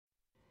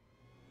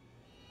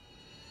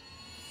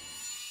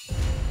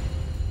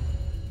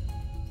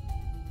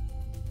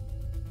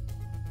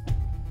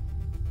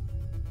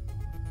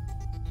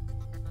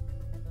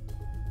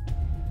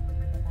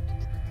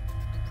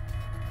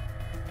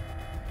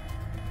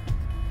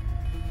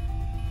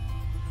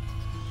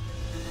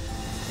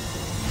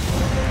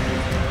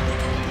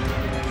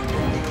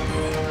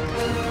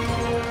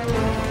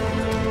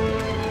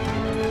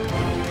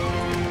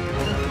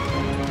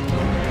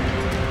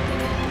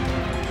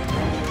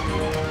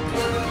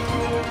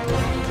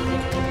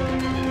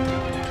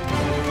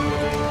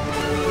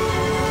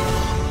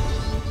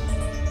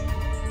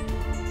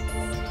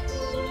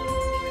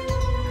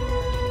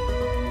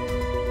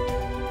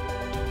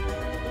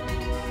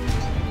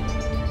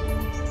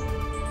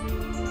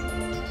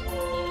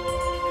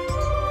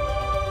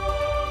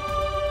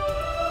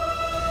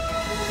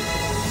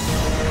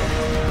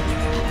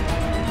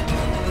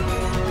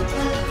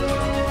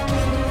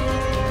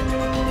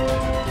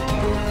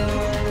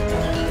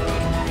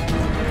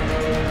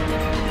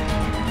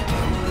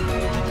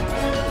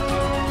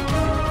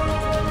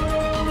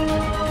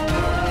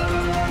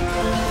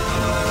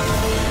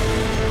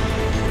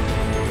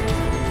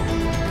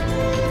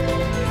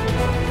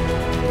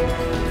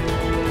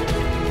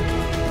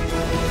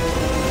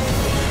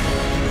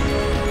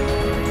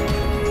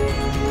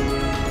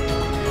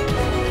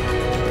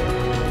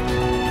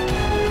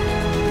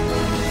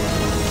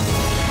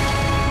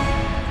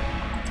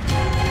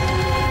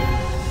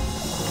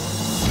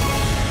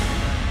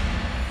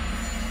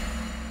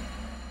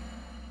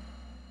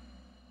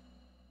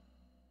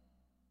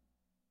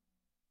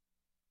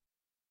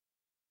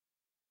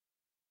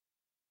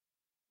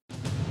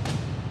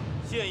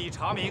现已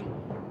查明，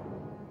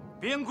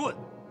边棍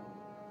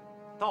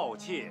盗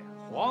窃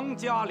皇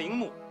家陵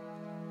墓，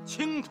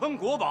侵吞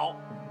国宝，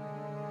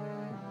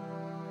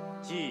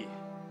既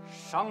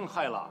伤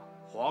害了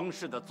皇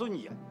室的尊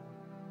严，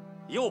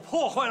又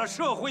破坏了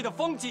社会的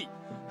风气，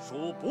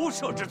属不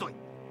赦之罪。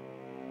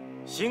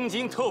京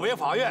津特别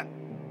法院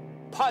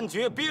判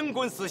决边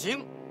棍死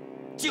刑，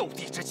就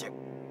地执行。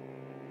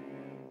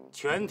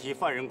全体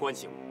犯人关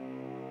刑，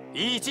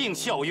以儆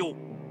效尤。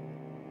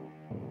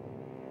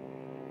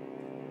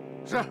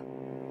是。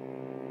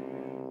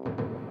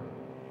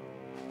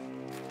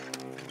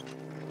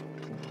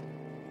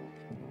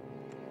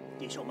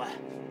弟兄们，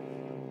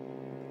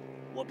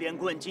我边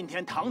棍今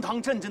天堂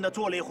堂正正的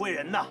做了一回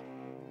人呐。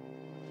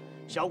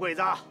小鬼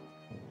子，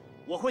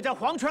我会在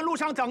黄泉路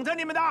上等着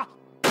你们的。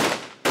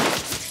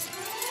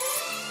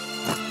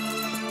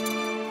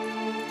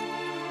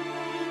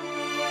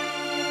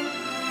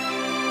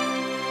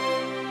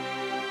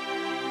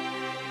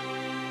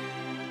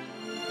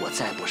我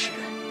再不是人，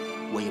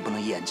我也不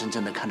能眼睁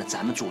睁的看着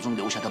咱们祖宗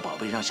留下的宝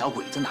贝让小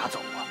鬼子拿走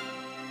啊！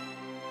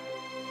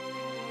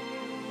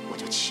我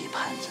就期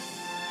盼着，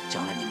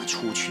将来你们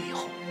出去以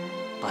后，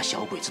把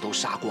小鬼子都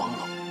杀光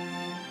了，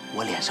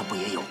我脸上不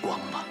也有光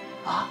吗？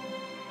啊！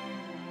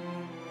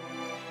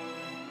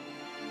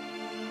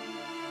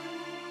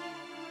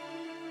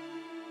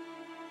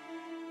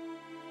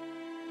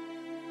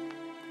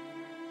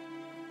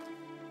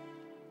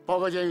报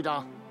告监狱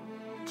长，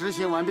执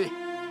行完毕。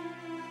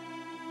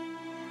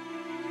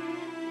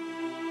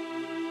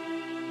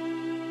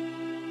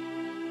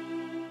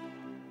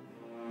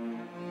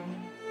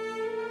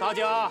大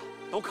家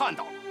都看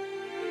到了，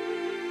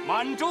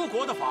满洲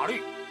国的法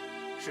律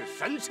是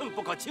神圣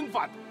不可侵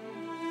犯的，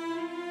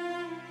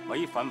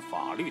违反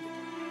法律的人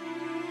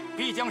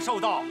必将受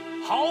到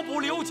毫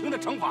不留情的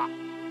惩罚。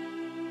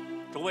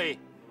诸位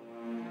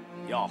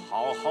要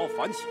好好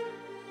反省，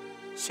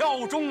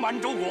效忠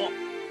满洲国。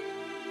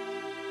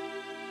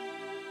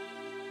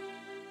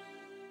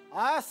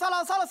哎，散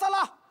了，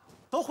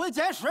都回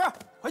监室，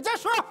回监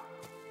室。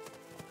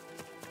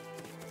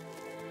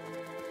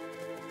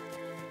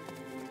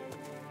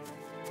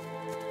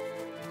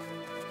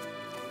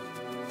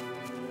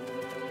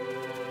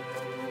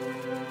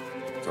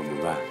怎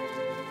么办？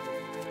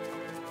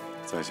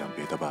再想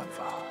别的办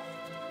法，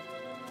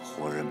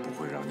活人不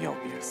会让尿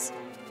憋死。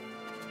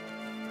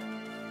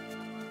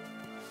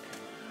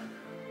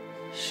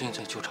现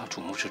在就差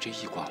主墓室这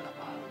一关了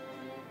吧？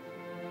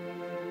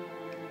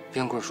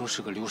边棍说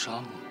是个流沙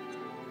墓，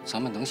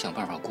咱们能想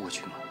办法过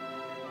去吗？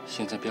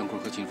现在边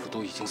棍和金福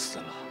都已经死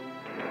了，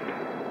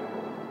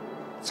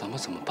咱们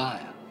怎么办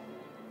呀？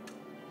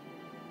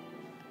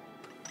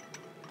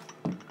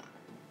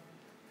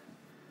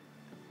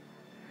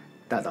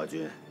大岛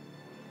君，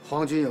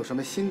皇军有什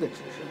么新的指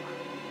示吗？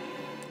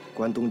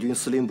关东军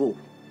司令部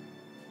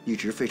一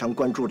直非常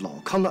关注老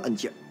康的案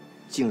件，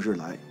近日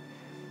来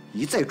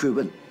一再追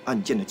问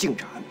案件的进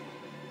展，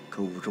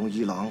可武中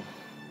一郎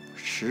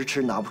迟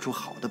迟拿不出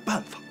好的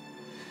办法。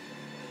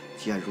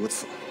既然如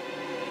此，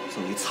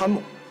作为参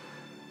谋，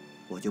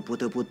我就不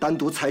得不单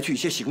独采取一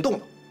些行动了。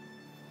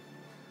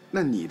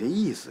那你的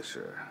意思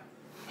是？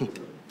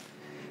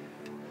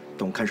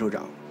董看守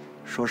长，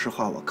说实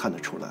话，我看得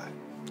出来，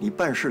你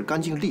办事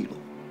干净利落，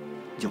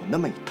有那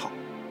么一套。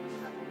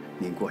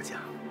您过奖。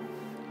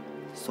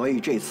所以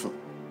这次，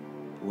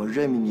我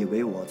任命你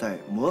为我在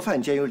模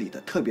范监狱里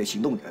的特别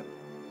行动员，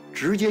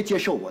直接接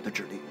受我的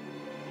指令，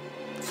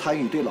参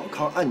与对老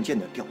康案件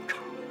的调查。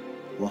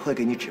我会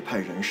给你指派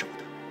人手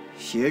的，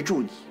协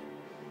助你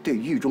对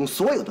狱中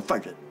所有的犯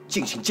人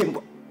进行监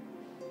管。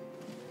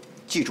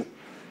记住，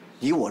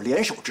你我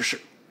联手之事，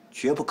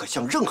绝不可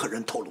向任何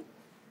人透露。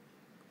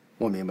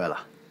我明白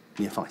了，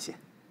您放心。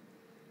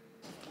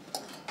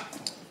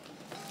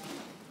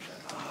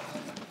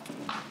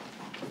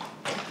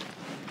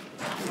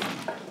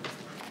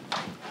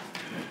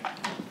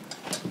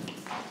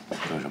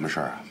有什么事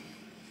儿啊？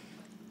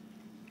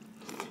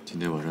今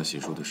天晚上洗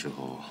漱的时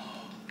候，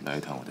来一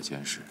趟我的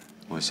监室。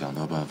我想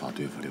到办法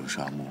对付流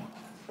沙漠了。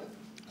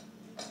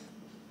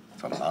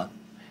怎么了？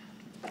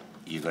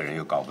一个人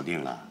又搞不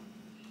定了？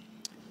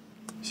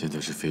现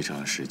在是非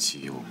常时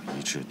期，我们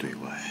一致对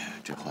外，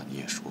这话你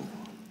也说过。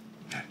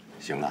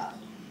行了，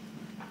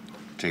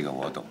这个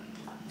我懂，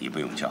你不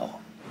用教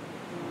我。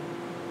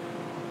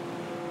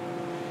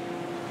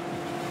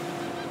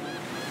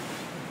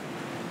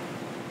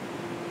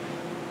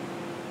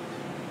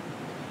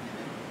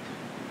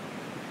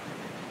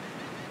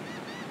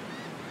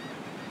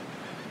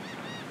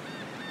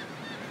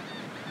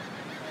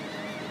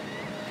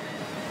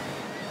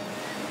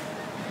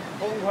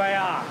痛快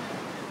呀！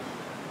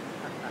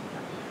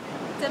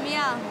怎么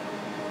样？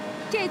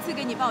这次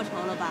给你报仇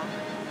了吧？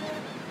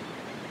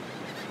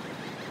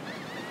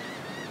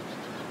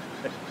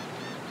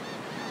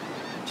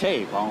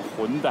这帮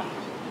混蛋，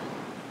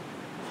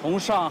从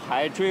上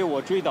海追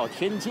我追到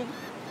天津，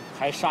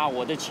还杀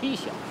我的妻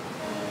小。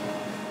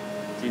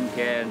今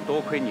天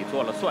多亏你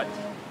做了算计，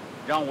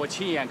让我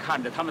亲眼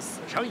看着他们死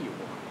上一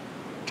窝，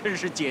真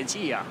是解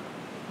气呀！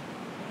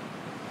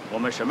我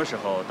们什么时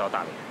候到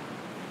大连？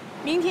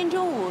明天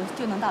中午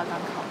就能到港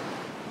口。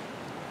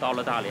到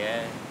了大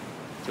连，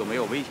就没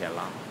有危险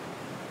了。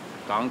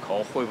港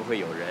口会不会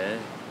有人？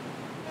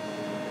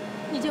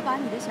你就把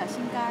你的小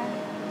心肝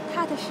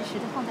踏踏实实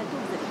的放在肚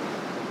子里。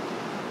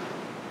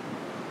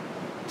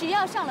只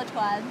要上了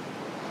船，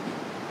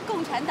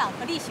共产党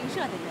和力行社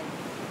的人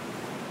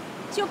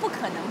就不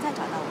可能再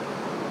找到我。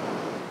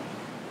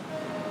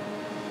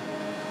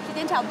时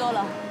间差不多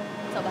了，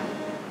走吧。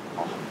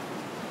好。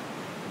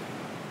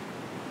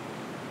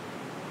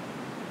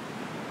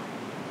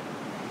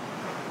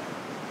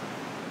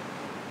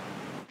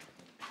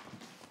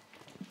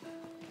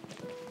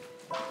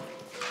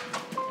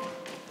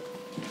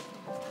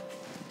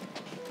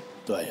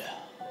段爷，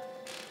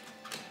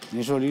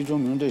你说李忠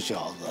明这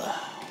小子，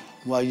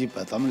万一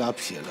把咱们俩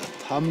撇了，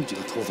他们几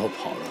个偷偷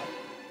跑了，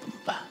怎么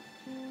办？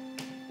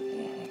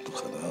不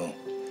可能。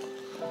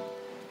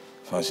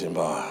放心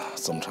吧，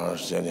这么长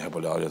时间你还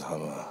不了解他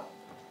们。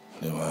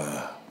另外，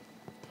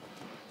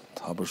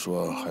他不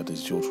说还得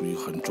救出一个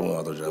很重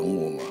要的人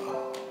物吗？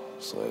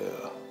所以，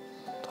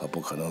他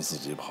不可能自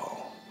己跑。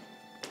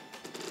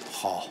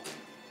好，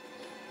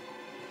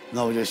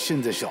那我就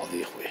信这小子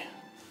一回。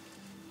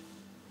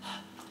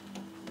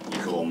你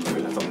说我们费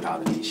了这么大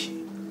的力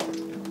气，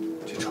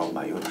这床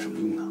板有点什么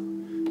用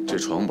呢？这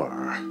床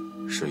板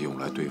是用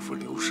来对付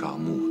流沙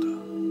木的。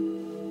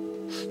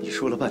你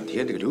说了半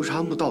天，这个流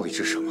沙木到底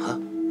是什么？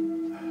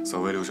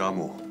所谓流沙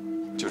木，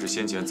就是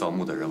先前造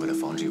墓的人为了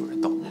防止有人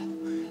盗墓，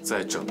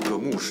在整个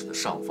墓室的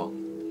上方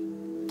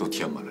都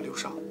填满了流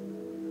沙。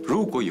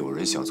如果有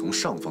人想从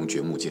上方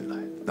掘墓进来，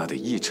那得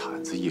一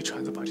铲子一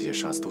铲子把这些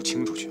沙子都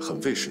清出去，很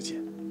费时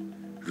间。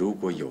如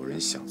果有人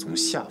想从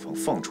下方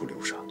放出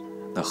流沙，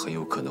那很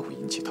有可能会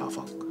引起塌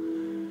方。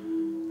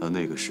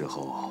那个时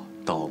候，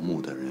盗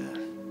墓的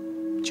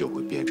人就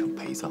会变成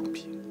陪葬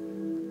品。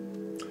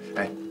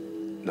哎，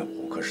那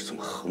我可是从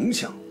横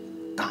向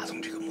打通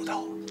这个墓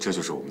道，这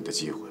就是我们的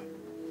机会。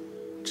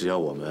只要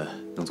我们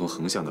能从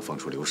横向的放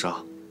出流沙，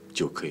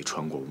就可以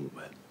穿过墓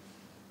门。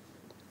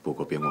不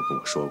过边关跟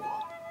我说过，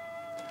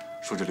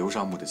说这流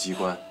沙墓的机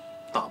关，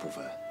大部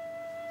分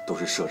都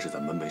是设置在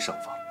门楣上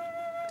方。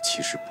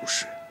其实不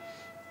是，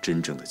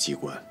真正的机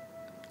关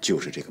就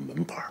是这个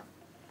门板。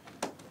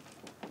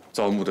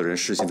造墓的人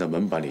事先在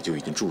门板里就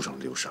已经注上了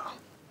流沙，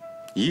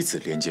以此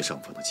连接上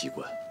方的机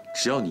关。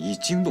只要你一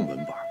惊动门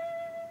板，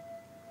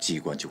机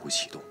关就会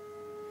启动。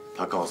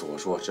他告诉我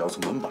说，只要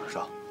从门板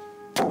上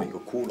破一个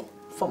窟窿，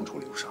放出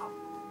流沙，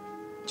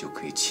就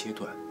可以切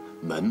断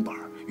门板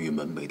与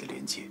门楣的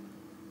连接，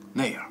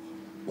那样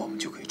我们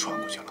就可以穿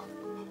过去了。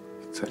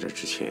在这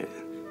之前，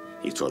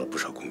你做了不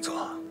少工作。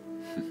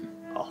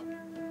好，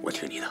我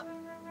听你的。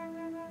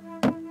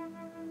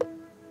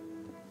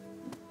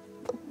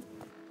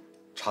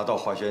查到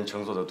华轩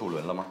乘坐的渡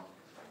轮了吗？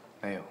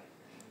没有，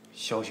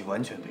消息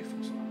完全被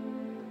封锁。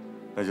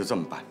那就这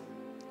么办，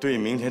对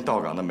明天到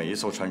港的每一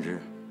艘船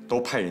只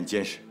都派人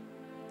监视，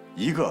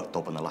一个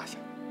都不能落下。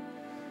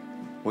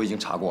我已经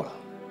查过了，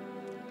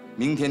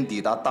明天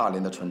抵达大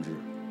连的船只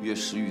约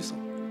10余艘，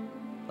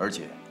而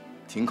且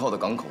停靠的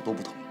港口都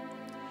不同，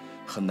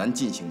很难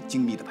进行精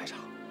密的排查。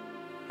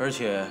而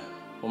且，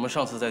我们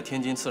上次在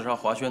天津刺杀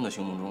华轩的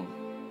行动中，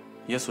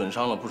也损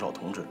伤了不少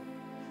同志。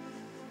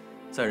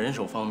在人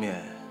手方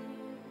面，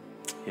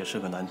也是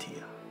个难题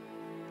呀。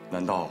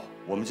难道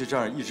我们就这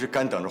样一直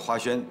干等着华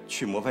轩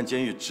去模范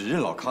监狱指认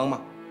老康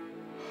吗？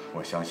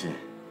我相信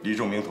李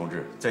仲明同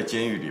志在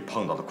监狱里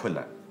碰到的困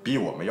难比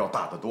我们要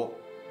大得多，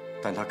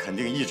但他肯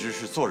定一直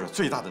是做着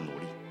最大的努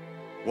力。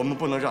我们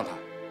不能让他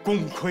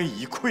功亏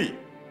一篑。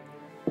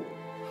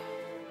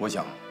我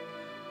想，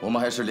我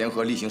们还是联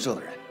合力行社的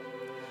人，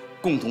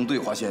共同对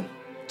华轩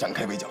展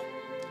开围剿。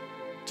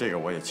这个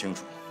我也清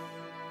楚。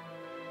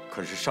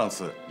可是上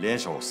次联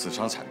手死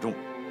伤惨重，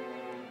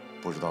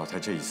不知道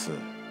这一次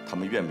他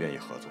们愿不愿意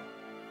合作。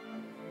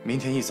明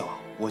天一早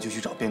我就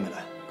去找边美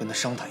兰，跟他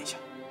商谈一下。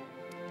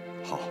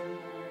好，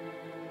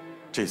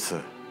这次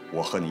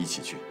我和你一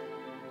起去。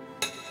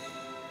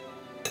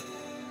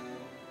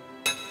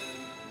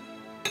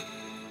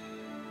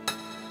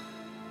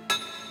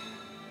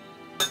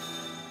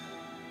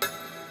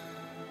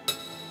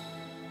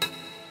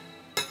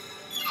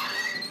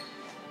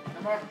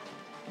开门。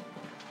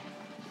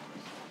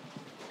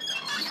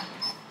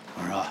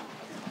儿啊，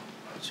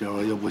今儿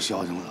个又不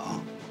消停了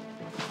啊！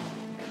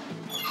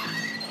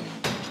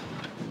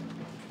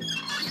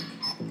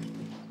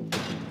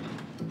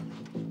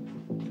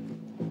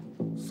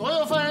所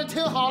有犯人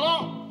听好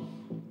了，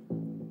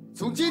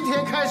从今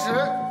天开始，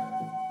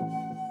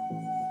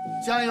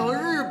将由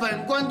日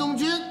本关东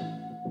军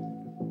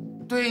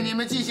对你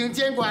们进行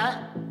监管。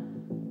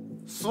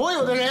所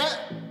有的人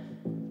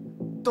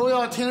都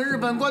要听日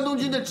本关东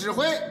军的指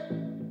挥，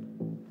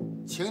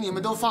请你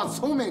们都放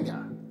聪明点，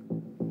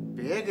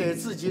别给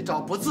自己找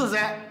不自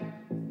在，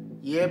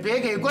也别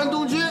给关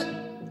东军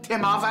添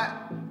麻烦。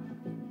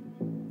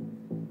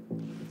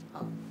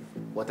啊，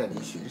我带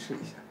您巡视一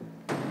下。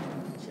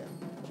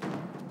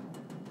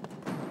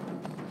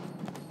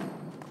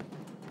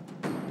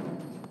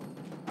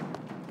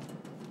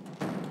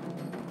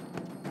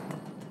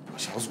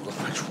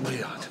哎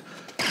呀！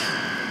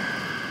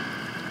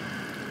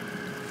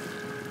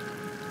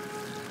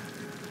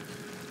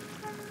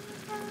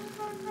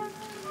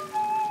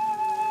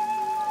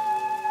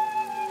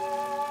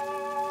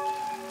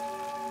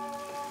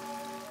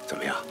 怎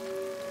么样，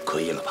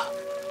可以了吧？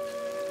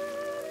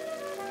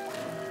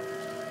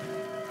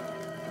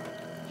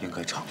应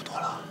该差不多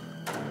了。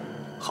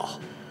好，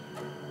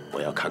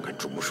我要看看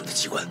主目署的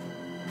机关。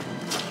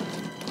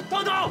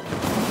报告，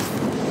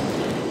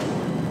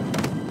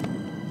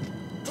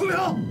朱明。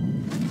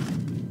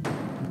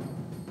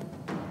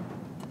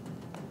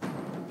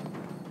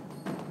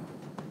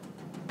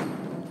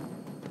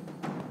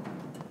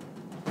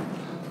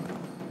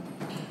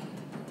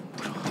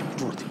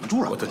顶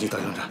住了！我等你，大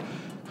营长。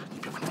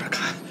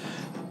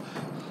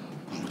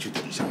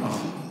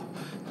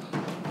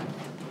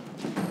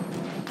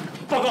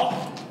 报告，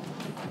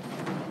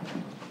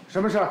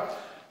什么事儿？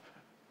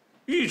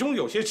狱中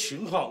有些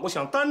情况，我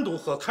想单独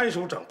和看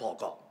守长报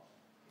告。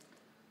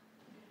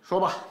说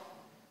吧。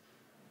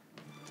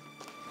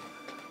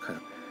看，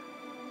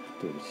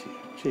对不起，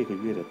这个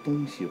月的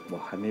东西我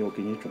还没有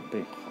给你准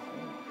备好。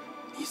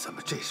你怎么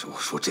这时候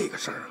说这个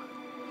事儿啊？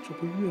这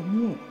不月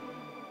末吗？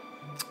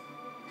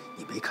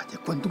你没看见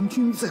关东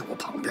军在我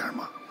旁边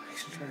吗？没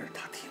事儿，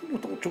他听不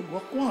懂中国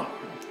话。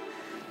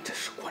 这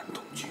是关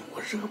东军，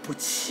我惹不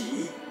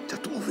起，这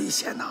多危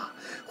险呐！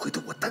回头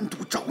我单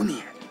独找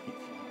你。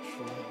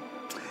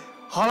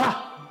好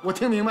了，我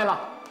听明白了。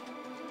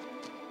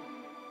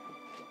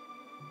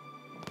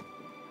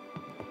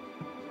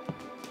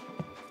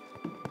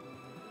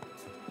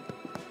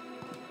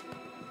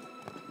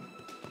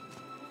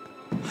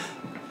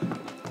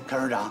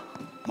看守长，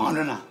忙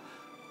着呢。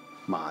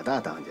马大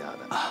当家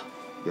的啊，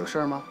有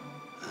事吗？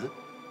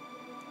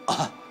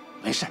啊，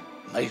没事儿，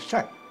没事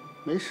儿，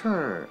没事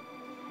儿。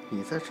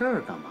 你在这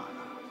儿干嘛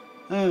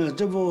呢？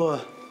这不，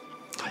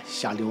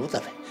瞎溜达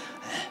呗。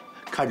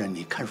看着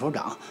你看守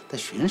长在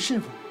巡视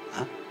嘛。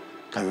啊，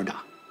看守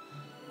长，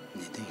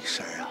你那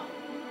身儿啊，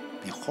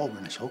比后边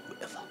那小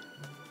鬼子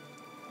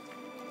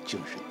精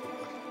神多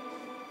了。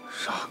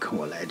少跟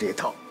我来这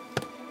套。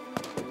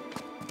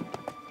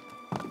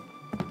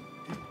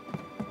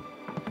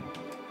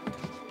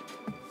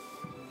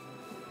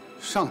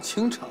上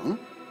青城，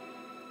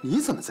你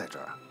怎么在这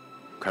儿啊？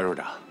看守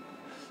长。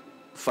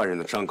 犯人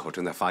的伤口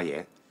正在发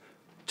炎，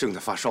正在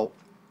发烧，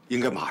应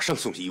该马上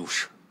送去医务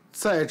室。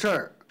在这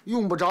儿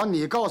用不着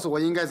你告诉我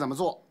应该怎么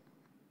做。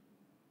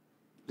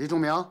李仲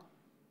明，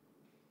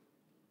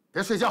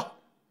别睡觉，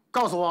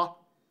告诉我，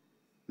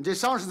你这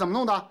伤是怎么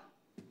弄的？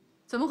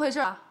怎么回事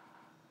啊？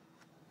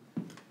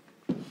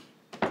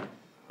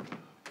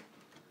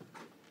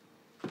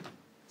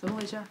怎么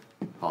回事？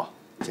好，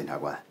检察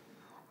官，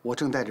我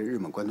正带着日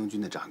本关东军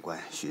的长官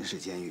巡视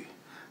监狱，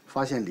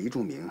发现黎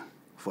仲明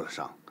负了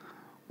伤。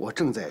 我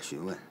正在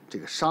询问这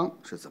个伤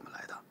是怎么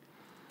来的。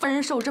犯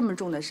人受这么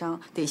重的伤，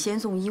得先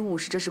送医务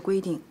室，这是规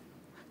定。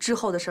之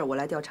后的事儿我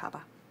来调查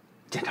吧。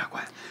检察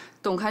官，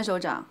董看守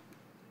长，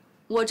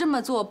我这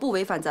么做不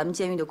违反咱们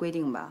监狱的规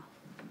定吧？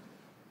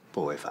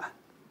不违反。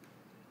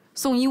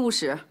送医务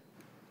室。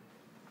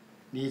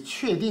你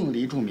确定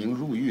黎仲明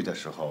入狱的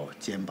时候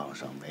肩膀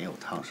上没有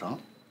烫伤？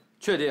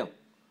确定。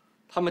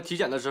他们体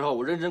检的时候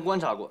我认真观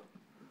察过，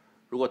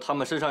如果他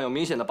们身上有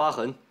明显的疤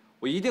痕，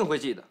我一定会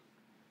记得。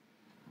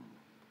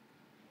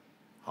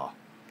 好，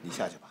你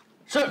下去吧。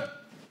是。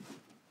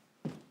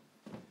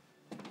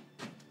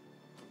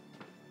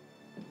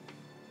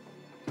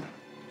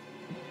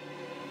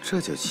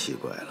这就奇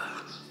怪了，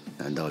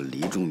难道黎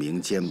仲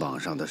明肩膀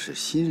上的是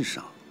新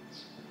伤？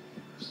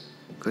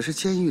可是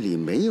监狱里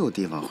没有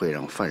地方会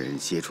让犯人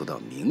接触到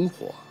明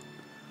火，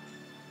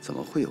怎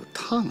么会有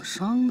烫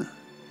伤呢？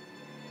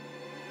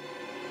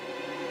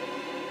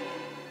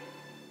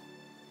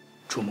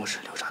主谋室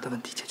留闸的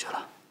问题解决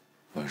了，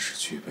万事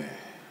俱备，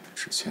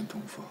只欠东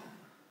风。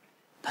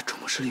 那主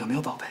谋室里有没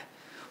有宝贝？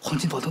黄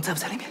金宝灯在不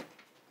在里面？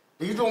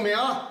李仲明，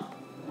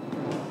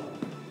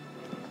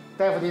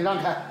大夫，你让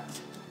开。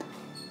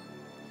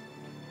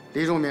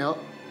李仲明，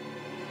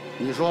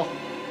你说，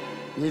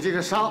你这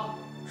个伤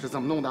是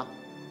怎么弄的？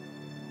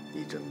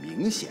你这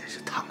明显是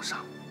烫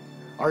伤，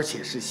而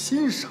且是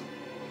新伤。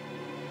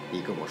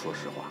你跟我说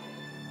实话。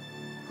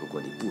如果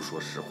你不说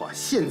实话，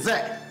现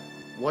在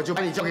我就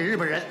把你交给日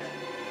本人。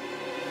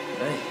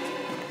哎，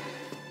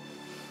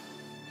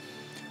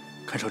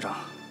看守长。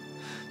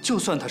 就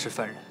算他是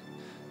犯人，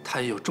他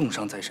也有重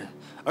伤在身，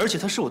而且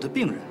他是我的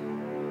病人，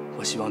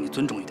我希望你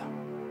尊重一点。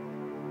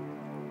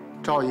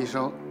赵医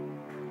生，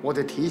我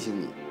得提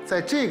醒你，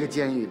在这个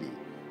监狱里，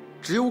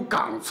只有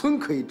冈村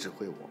可以指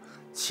挥我，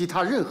其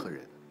他任何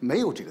人没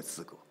有这个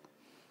资格。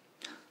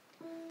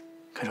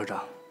看守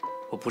长，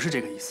我不是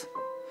这个意思。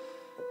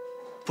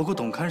不过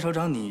董看守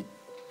长，你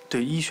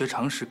对医学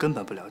常识根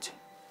本不了解。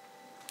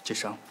这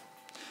伤，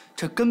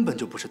这根本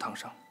就不是烫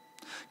伤，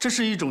这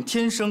是一种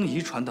天生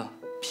遗传的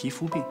皮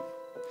肤病。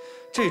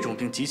这种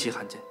病极其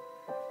罕见，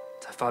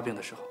在发病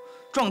的时候，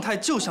状态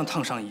就像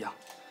烫伤一样。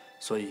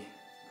所以，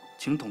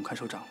请董看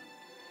守长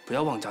不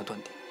要妄加断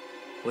定。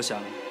我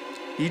想，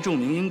黎仲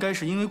明应该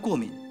是因为过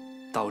敏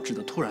导致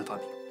的突然发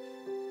病。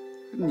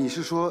你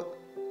是说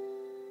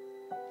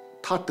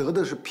他得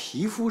的是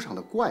皮肤上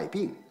的怪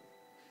病？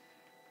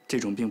这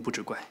种病不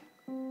止怪，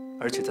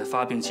而且在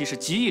发病期是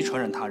极易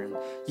传染他人，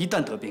一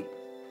旦得病，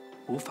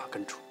无法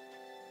根除。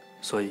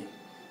所以，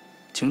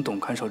请董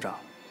看守长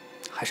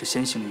还是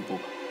先行一步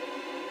吧。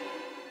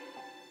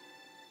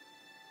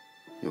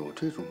有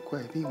这种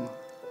怪病吗？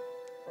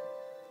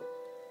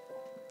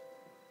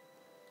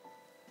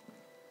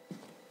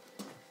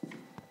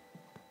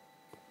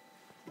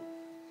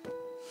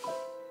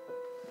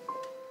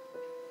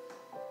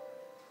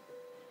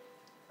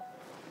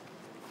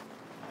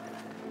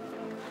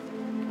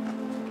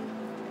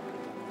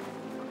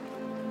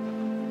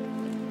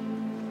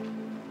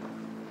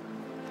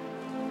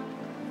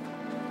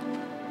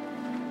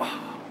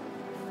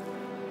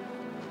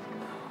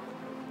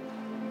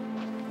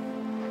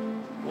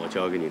我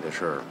交给你的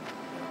事儿，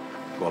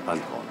给我办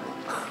妥了。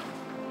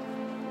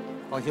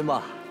放心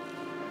吧，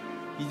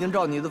已经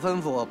照你的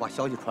吩咐把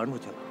消息传出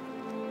去了。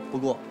不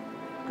过，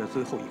这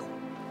最后一回。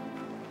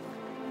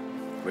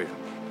为什么？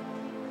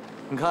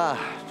你看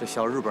这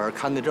小日本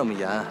看得这么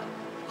严，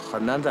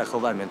很难再和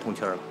外面通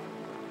气了。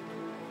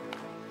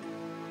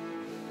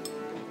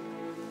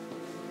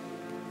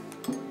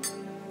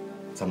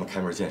咱们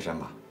开门见山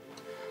吧，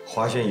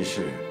华轩一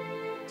事，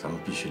咱们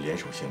必须联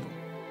手行动。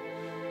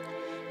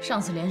上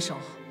次联手，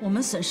我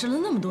们损失了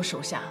那么多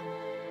手下，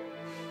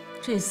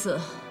这次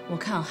我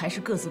看还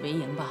是各自为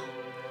营吧。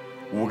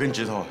5根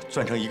指头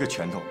攥成一个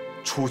拳头，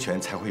出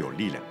拳才会有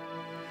力量。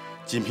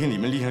仅凭你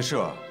们立行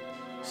社，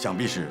想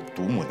必是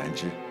独木难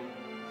支。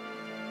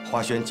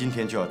华轩今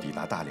天就要抵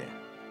达大连，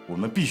我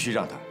们必须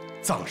让他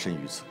葬身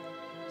于此。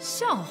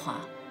笑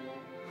话！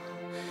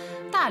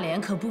大连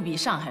可不比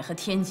上海和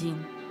天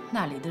津，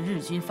那里的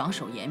日军防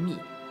守严密，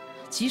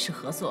即使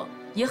合作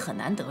也很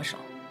难得手。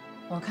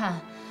我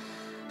看。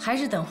还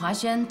是等华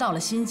轩到了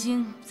新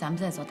京，咱们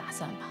再做打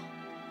算吧。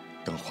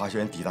等华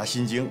轩抵达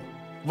新京，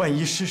万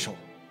一失手，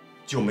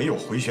就没有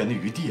回旋的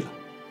余地了。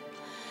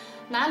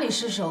哪里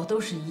失手都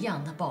是一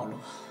样的暴露，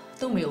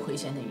都没有回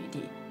旋的余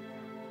地。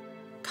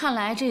看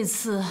来这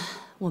次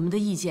我们的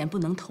意见不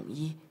能统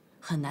一，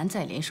很难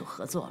再联手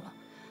合作了，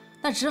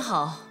那只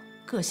好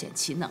各显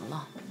其能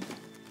了。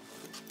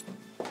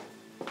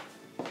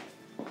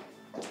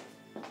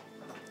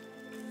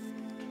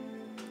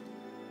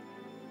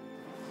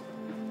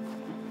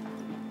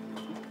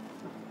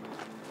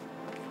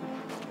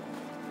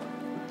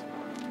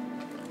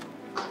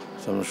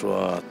他们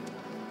说，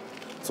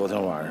昨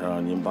天晚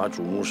上你们把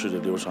主墓室的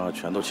流沙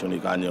全都清理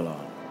干净了。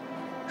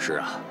是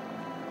啊，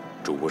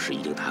主墓室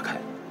已经打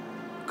开，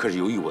可是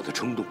由于我的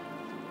冲动，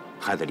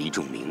害得李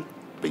仲明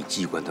被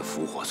机关的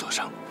伏火所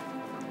伤。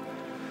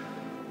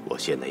我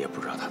现在也不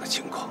知道他的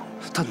情况，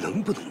他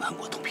能不能瞒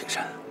过东平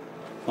山？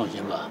放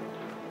心吧，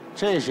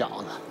这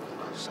小子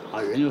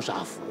杀人又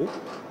杀俘，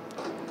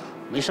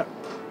没事儿。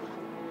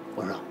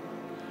我说，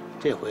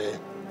这回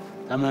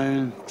咱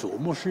们主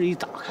墓室一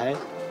打开。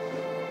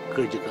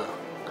哥几个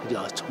可就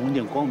要重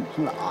见光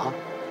明了啊！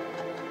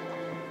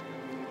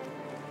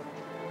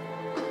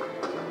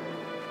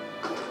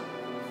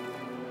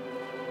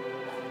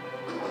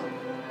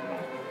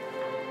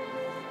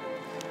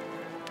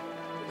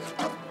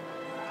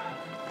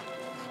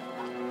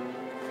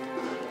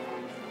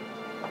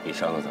你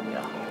伤得怎么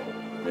样？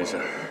没事，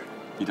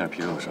一点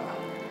皮肉伤。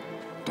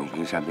董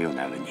平山没有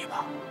难为你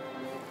吧？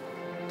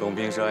董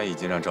平山已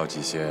经让赵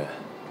吉先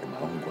给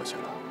忙活过去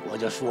了。我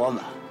就说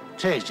嘛，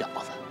这小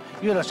子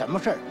遇到什么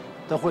事儿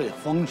都会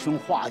逢凶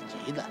化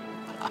吉的。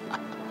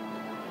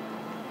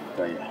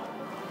大爷，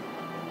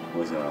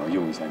我想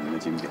用一下您的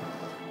金表。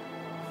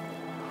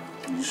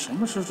你什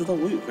么时知道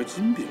我有块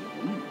金表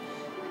呢？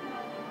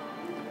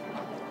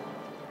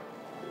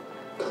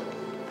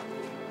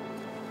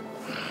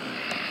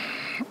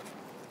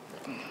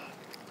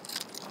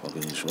我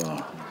跟你说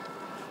啊，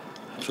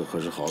这可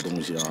是好东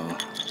西啊，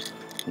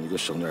你可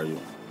省点用。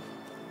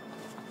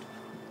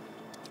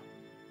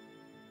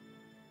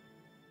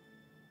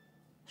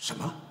什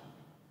么？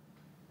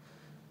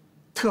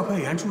特派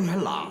员朱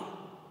元朗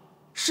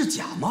是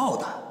假冒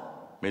的？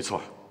没错，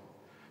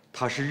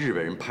他是日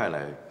本人派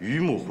来鱼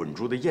目混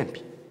珠的赝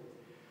品。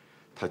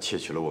他窃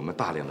取了我们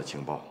大量的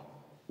情报，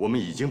我们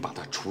已经把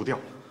他除掉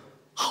了。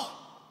好，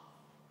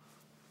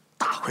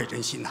大快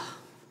人心呐！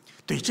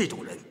对这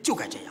种人就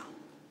该这样。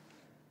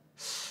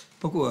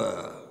不过，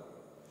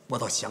我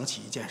倒想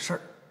起一件事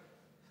儿。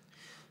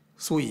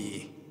苏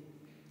乙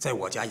在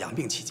我家养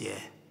病期间，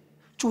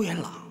朱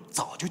元朗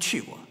早就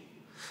去过，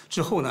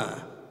之后呢，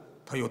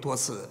他又多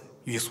次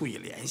与苏乙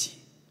联系，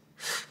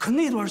可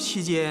那段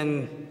期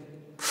间，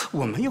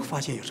我没有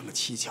发现有什么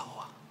蹊跷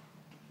啊。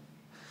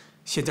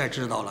现在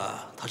知道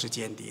了他是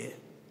间谍，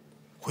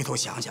回头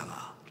想想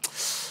啊，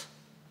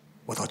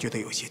我倒觉得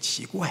有些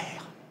奇怪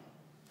呀。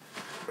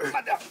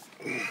慢点，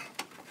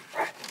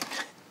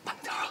慢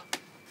点啊！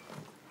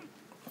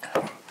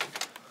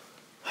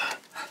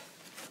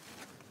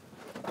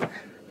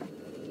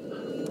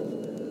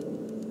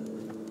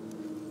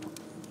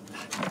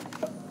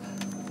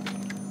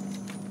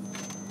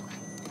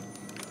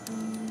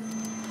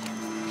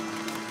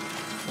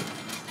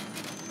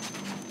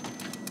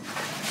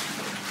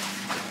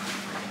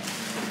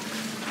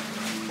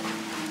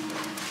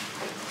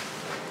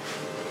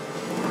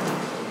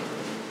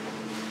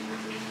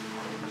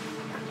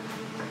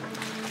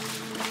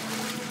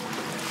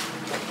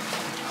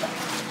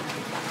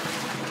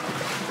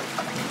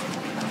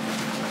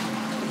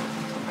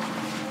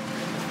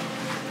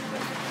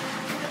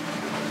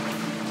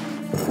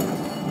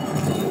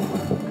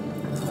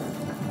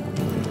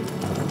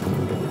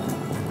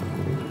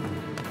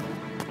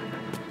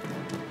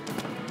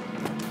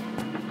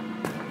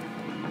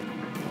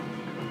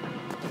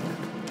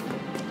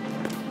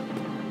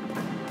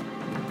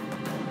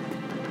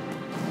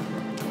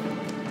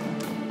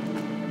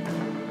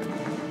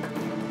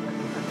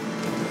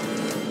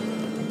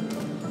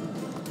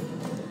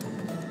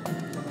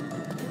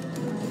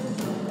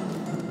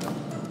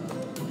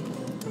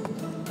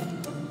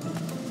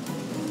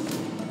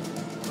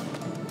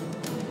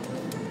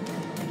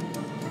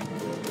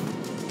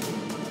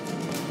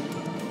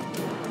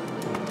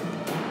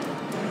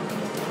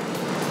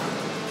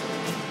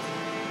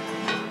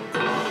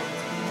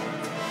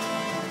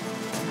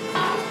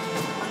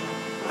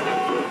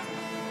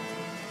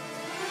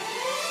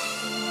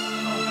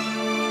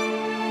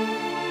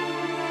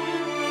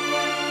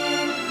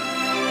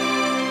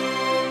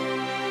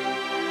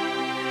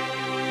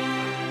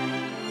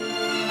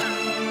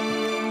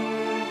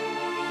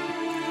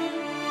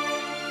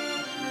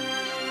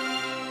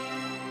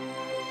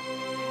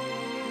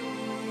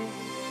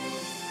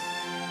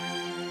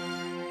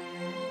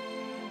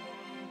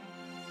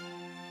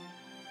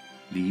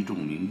李仲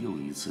明又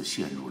一次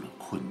陷入了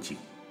困境。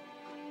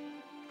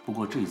不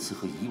过这次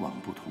和以往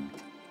不同，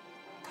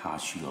他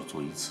需要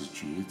做一次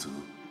抉择：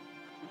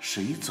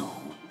谁走，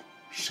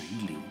谁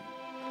留。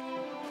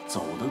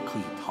走的可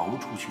以逃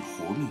出去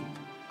活命，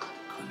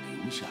可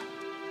留下，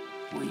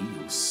唯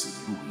有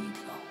死路一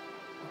条。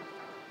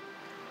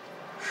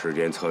时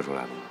间测出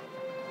来了吗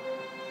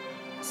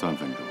？3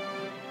分钟，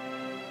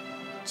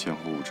前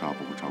后误差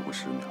不会超过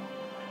10秒。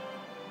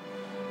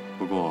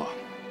不过，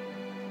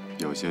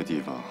有些地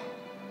方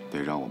得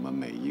让我们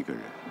每一个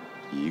人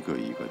一个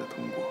一个的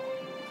通过，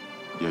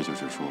也就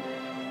是说，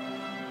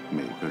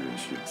每个人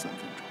需要3分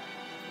钟。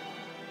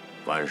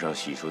晚上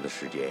洗漱的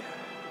时间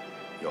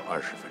有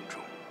20分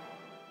钟。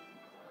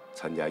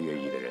参加越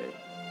狱的人，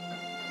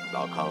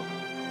老康、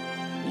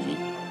你、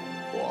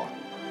我、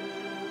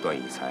段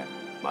以才、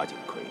马景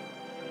奎、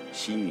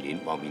奚玉林、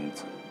王明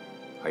子，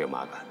还有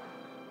马敢，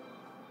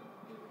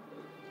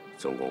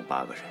总共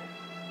8个人。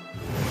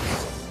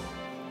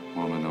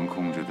我们能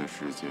控制的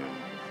时间，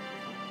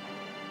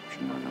只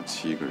能让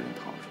7个人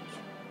逃出去。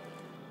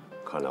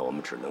看来我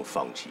们只能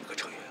放弃一个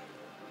成员。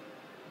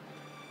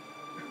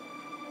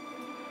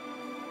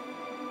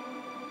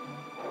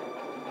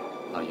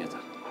老爷子，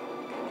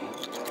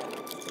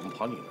怎么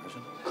跑你那儿去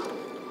了？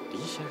黎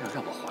先生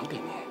让我还给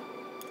您。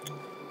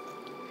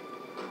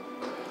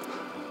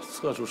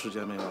测出时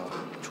间没有？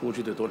出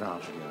去得多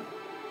长时间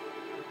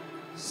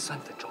？3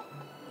分钟，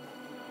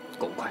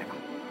够快吧？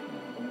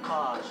恐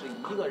怕是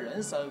1个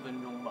人3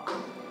分钟吧。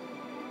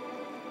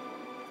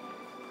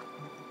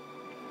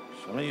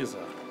什么意思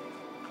啊？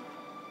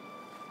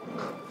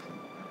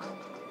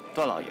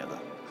段老爷子，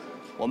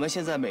我们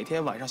现在每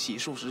天晚上洗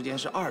漱时间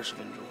是20分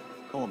钟，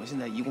可我们现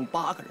在一共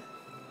8个人，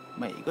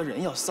每个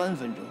人要3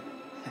分钟。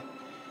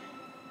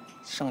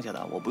剩下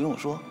的我不用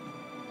说，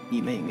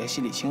你们也应该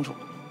心里清楚。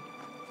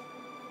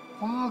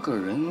 8个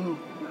人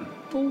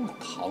都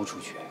逃出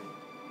去，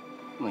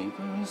每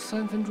个人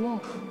3分钟，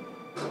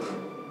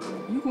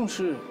一共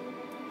是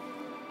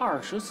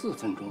24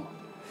分钟。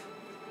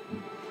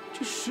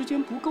这时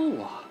间不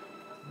够啊，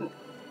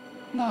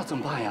那怎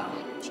么办呀？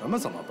什么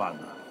怎么办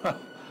呢？哼，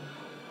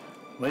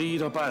唯一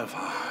的办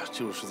法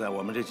就是在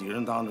我们这几个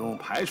人当中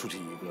排出去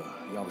一个，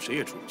要不谁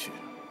也出不去。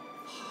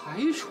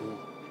排除？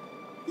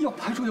要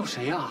排除掉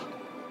谁啊？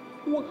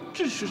我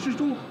至始至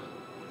终，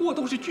我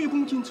都是鞠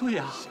躬尽瘁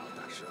啊！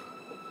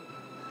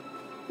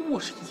 我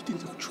是一定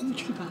要出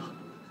去的。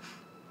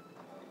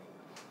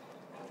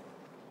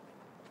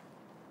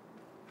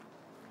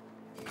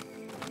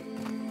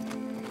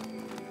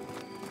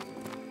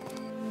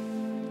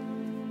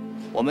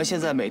我们现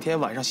在每天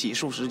晚上洗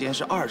漱时间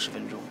是20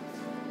分钟，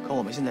可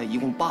我们现在一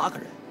共8个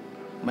人，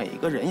每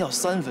个人要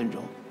3分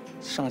钟，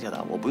剩下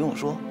的我不用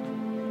说，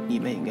你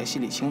们也应该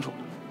心里清楚。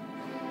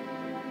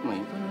每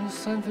个人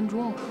3分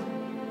钟，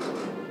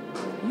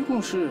一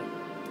共是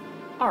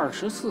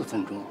24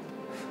分钟。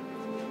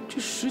 这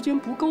时间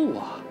不够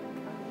啊，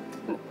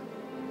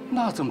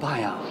那怎么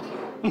办呀？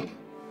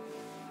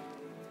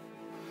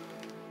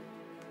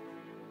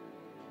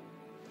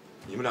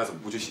你们俩怎么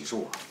不去洗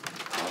漱啊？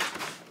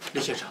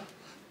李先生，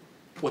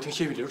我听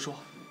谢玉玲说，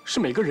是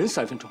每个人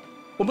3分钟，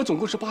我们总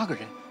共是8个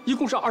人，一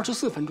共是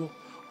24分钟，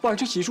晚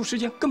上洗漱时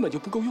间根本就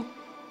不够用，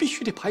必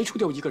须得排除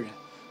掉1个人，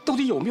到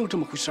底有没有这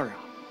么回事啊？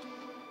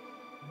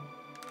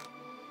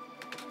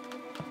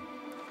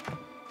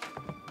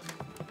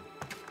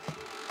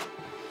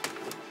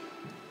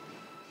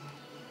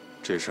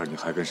 这事儿你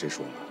还跟谁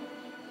说了？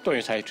段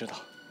玉才也知道，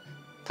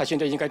他现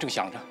在应该正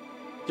想着，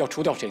要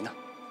除掉谁呢？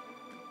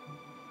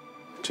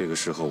这个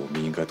时候我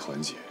们应该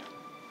团结，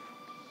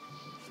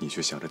你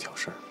却想着挑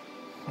事儿。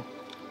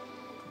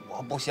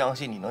我不相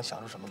信你能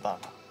想出什么办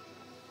法，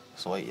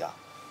所以呀，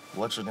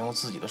我只能用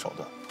自己的手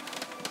段。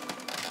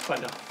反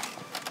正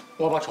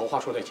我把丑话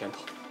说在前头，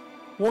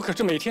我可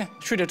是每天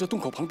睡在这洞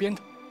口旁边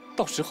的，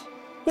到时候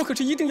我可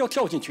是一定要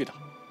跳进去的。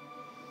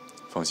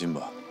放心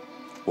吧，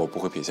我不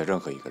会撇下任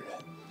何一个人。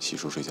 洗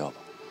漱睡觉吧。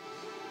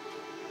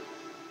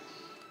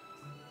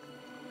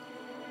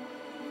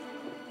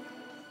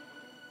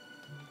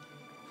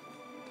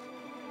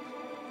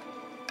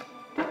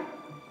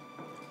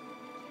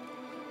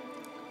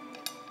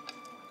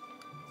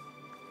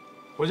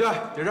回去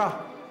结账。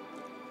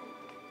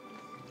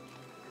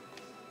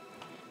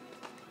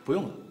不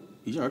用了，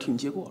已经有人替你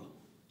接过了。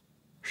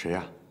谁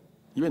呀？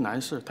一位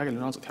男士，他给留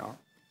张纸条。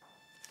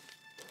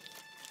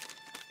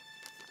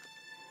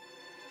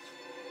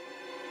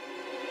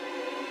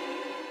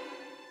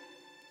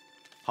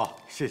 好，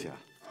谢谢啊。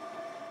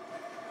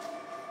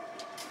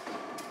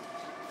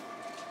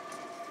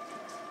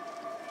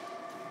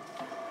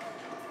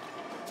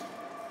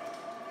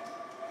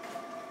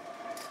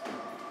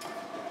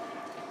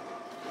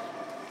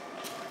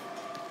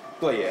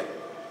段爷，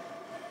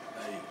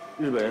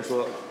日本人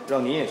说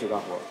让您也去干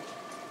活。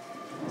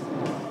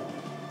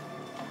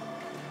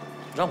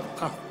让我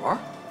干活？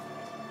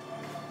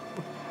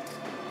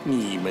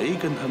你没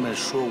跟他们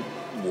说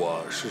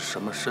我是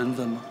什么身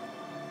份吗？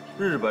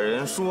 日本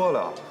人说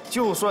了，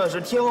就算是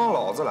天王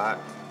老子来，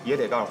也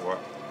得干活。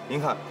您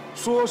看，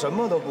说什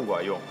么都不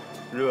管用，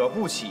惹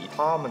不起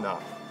他们呐。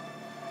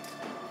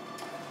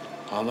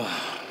好吧，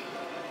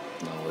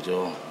那我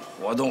就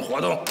活动活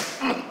动。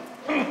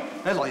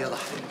哎，老爷子，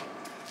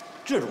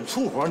这种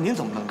粗活您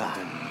怎么能干？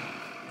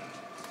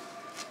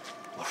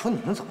我说你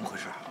们怎么回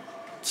事？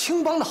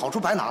青帮的好处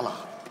白拿了，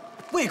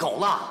喂狗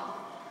了。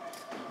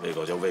喂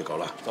狗就喂狗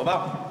了，走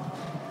吧。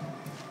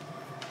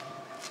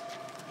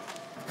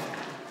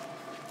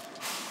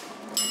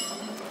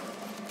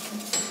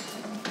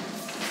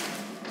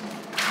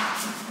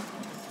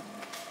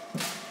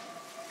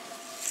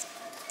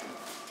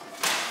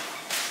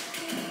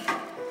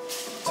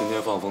今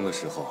天放风的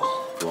时候，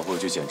我会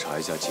去检查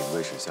一下警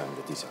卫室下面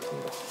的地下通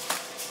道。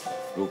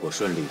如果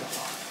顺利的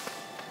话，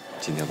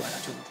今天晚上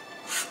就能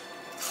出。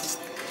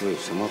为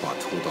什么把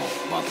通道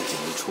挖到警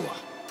卫处啊？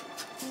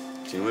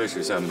警卫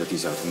室下面的地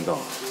下通道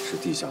是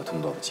地下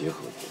通道的结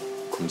合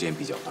部，空间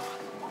比较大。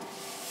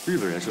日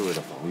本人是为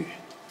了防御，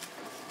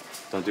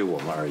但对我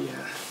们而言，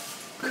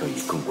可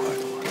以更快的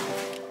挖通。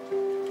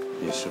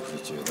你是不是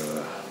觉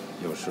得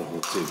有时候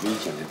最危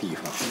险的地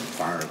方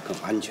反而更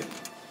安全？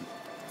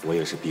我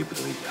也是逼不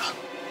得已啊。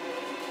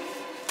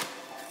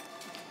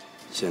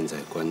现在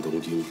关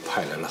东军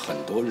派来了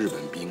很多日本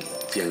兵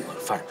监管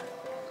犯人，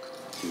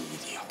你一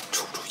定要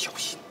处处小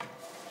心。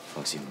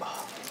放心吧。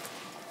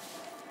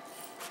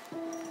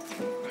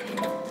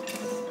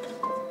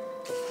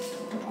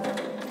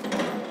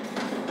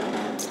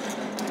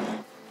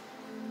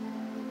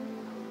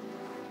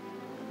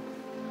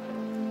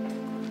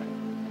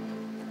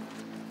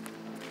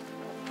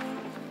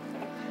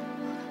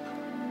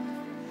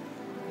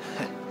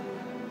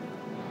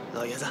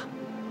老爷子，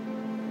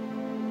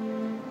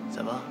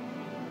怎么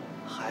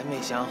还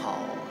没想好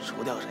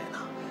除掉谁呢？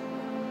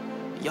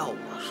要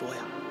我说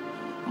呀，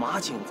马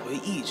景奎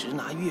一直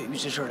拿越狱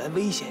这事儿来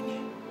威胁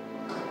你，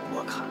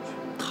我看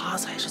他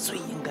才是最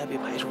应该被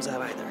排除在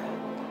外的人。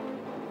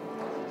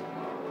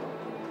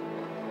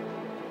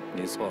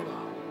你错了，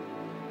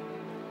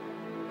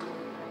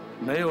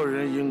没有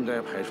人应该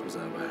排除在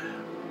外。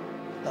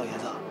老爷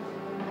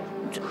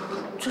子，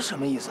这什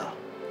么意思啊？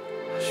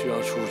需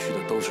要出去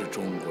的都是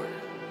中国人。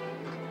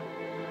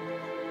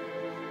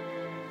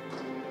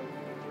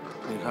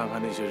你看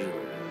看那些日本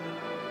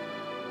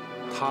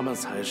人，他们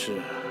才是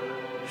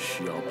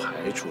需要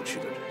排出去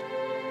的人，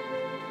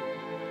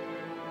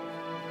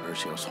而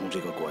且要从这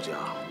个国家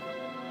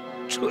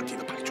彻底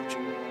的排出去。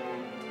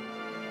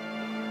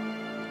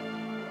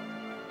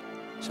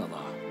小子，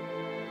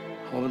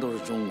我们都是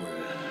中国人，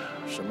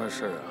什么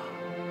事儿啊，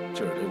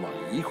就是得往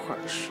一块儿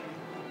使，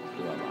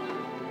知道吧？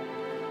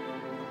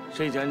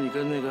这一点你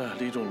跟那个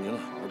李仲明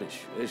好好得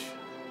学学。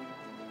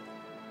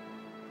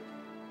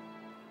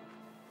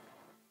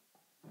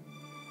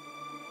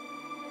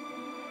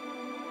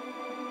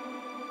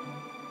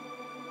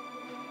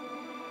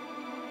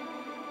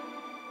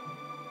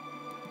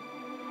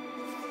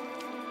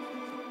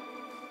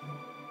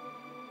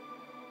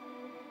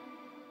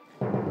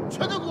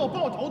全都给我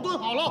抱头蹲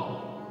好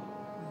了，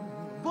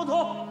抱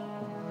头，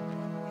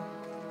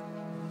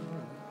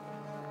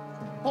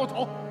抱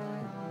头。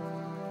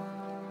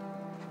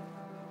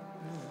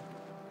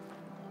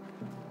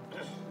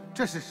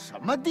这是什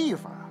么地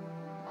方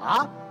啊？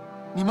啊，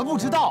你们不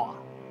知道啊？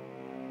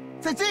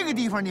在这个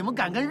地方你们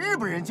敢跟日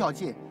本人较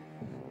劲，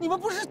你们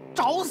不是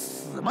找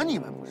死吗？你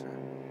们不是？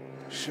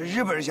是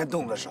日本人先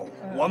动的手，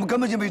我们根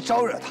本就没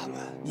招惹他们。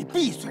你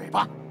闭嘴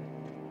吧！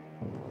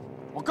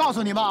我告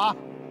诉你们啊，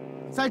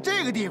在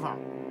这个地方，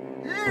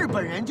日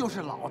本人就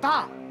是老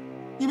大，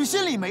你们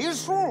心里没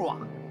数啊！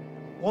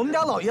我们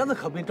家老爷子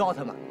可没招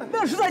他们，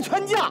那是在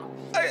劝架。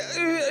哎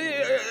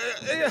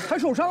还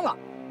受伤了，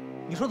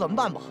你说怎么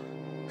办吧？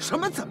什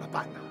么怎么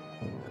办呢？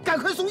赶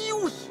快送医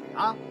务室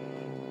啊！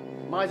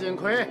马景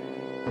奎、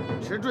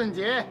迟俊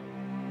杰、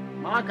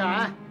马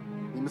敢，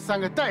你们三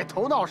个带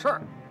头闹事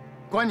儿，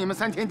关你们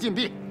3天禁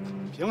闭。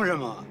凭什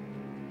么？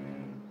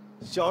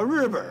小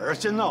日本人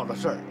先闹的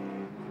事儿，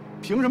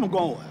凭什么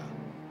关我呀？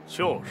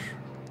就是。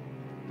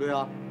对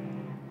啊，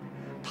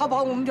他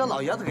把我们家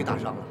老爷子给打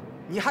伤了，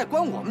你还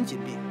关我们禁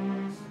闭？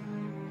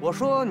我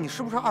说你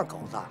是不是二狗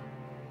子？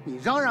你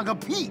嚷嚷个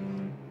屁！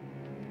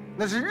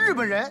那是日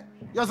本人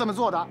要这么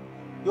做的，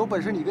有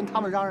本事你跟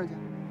他们嚷嚷去，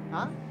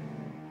啊！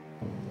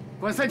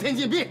关3天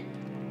禁闭。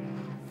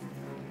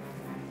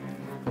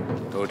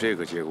都这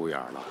个节骨眼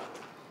了，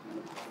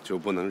就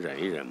不能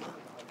忍一忍吗？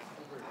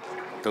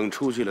等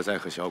出去了再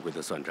和小鬼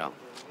子算账。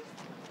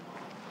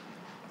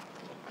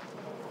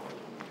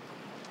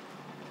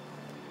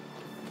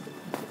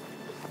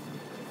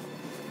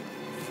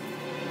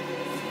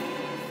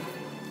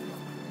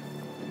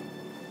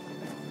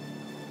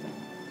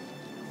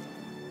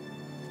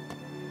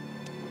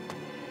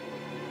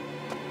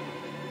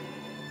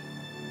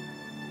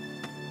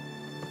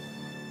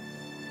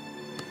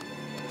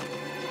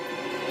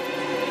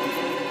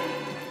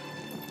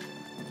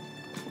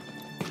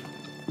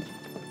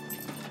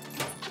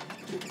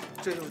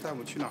这就是带我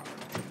们去哪儿？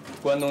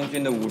关东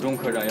军的武中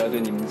科长要对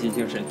你们进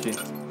行审讯。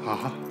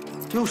啊，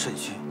又审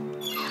讯？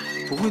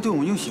不会对我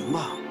们用刑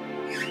吧？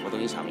我都已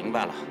经想明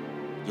白了，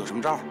有什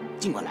么招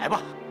尽管来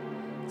吧。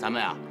咱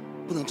们呀，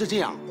不能就这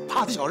样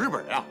怕他小日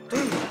本啊！对，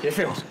别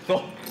废话，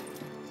走。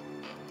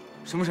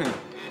什么声音？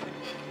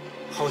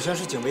好像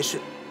是警卫室。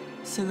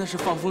现在是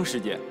放风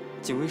时间，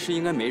警卫室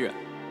应该没人。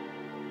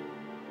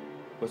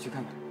我去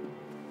看看。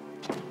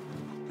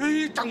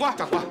哎，长官，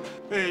长官，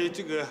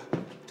这个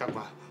长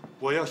官，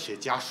我要写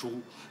家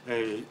书，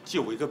借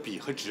我一个笔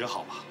和纸，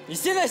好吧？你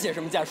现在写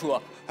什么家书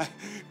啊？哎，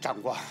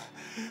长官，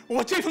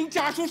我这封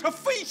家书是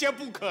非写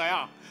不可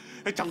呀！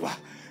哎，长官，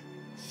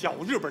小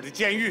日本的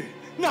监狱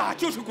那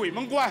就是鬼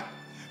门关，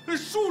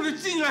竖着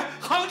进来，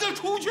横着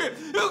出去。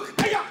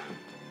哎呀！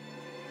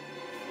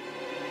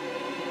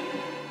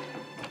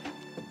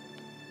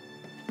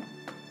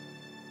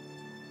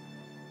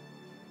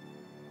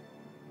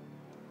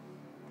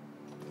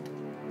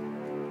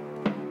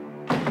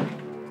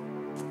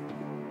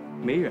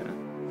没人。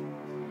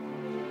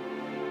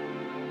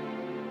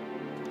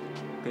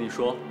跟你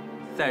说，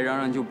再嚷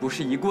嚷就不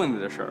是一棍子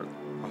的事儿了。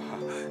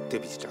对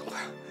不起，长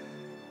官。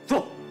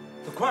走，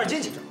快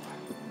点进去，长官。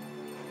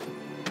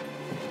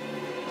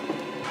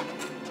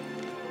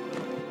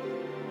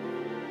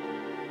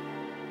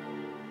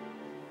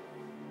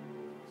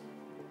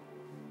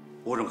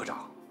吴荣科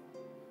长，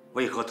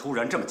为何突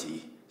然这么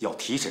急，要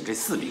提审这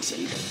4名嫌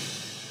疑人？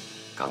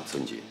冈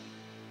村君，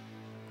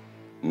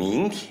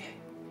明天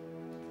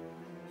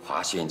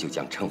华轩就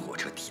将乘火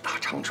车抵达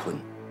长春，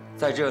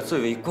在这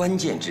最为关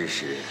键之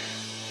时，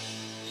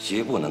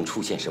绝不能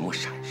出现什么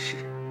闪失。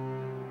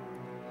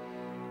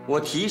我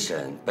提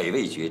审北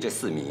魏决这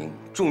4名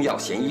重要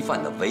嫌疑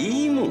犯的唯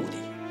一目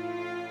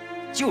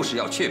的，就是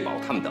要确保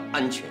他们的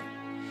安全，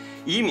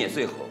以免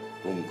最后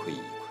功亏一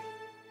篑。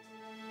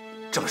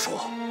这么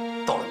说，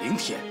到了明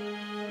天，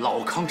老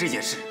康这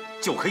件事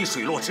就可以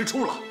水落石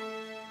出了。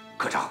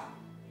科长，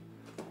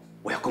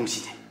我要恭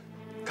喜你。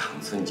冈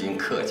村君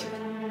客气了，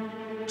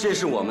这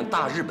是我们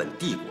大日本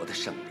帝国的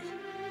胜利。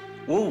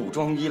我武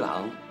装一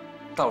郎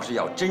倒是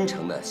要真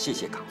诚地谢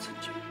谢冈村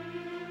君，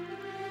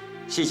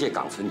谢谢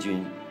冈村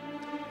君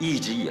一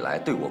直以来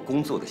对我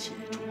工作的协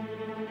助。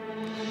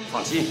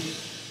放心，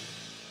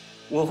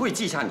我会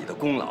记下你的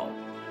功劳，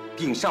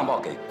并上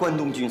报给关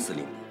东军司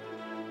令部。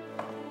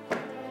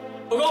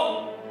报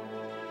告，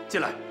进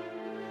来。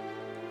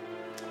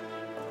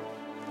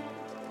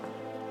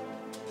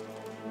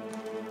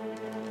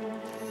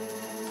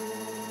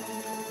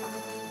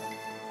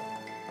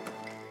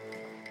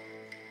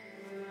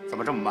怎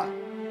么这么慢？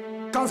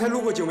刚才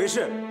路过警卫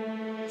室，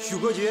许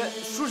国杰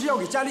说是要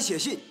给家里写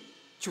信，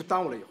就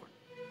耽误了一会儿。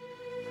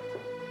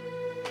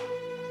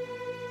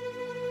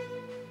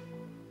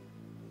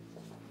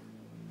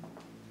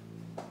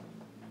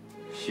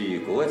许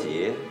国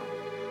杰，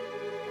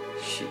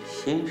许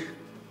先生，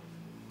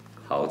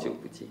好久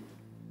不见。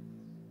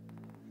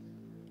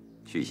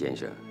许先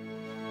生，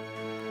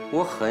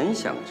我很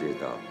想知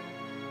道，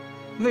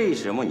为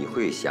什么你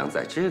会想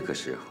在这个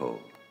时候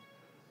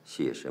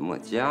写什么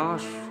家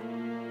书？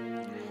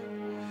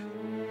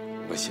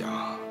我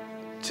想，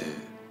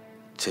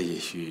这也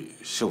许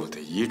是我的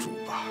遗嘱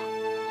吧。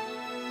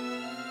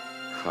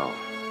好，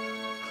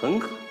很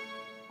好，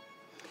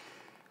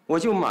我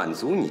就满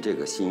足你这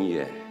个心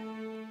愿，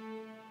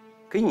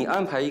给你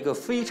安排一个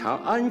非常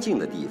安静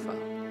的地方，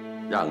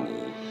让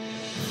你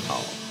好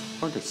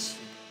好的写。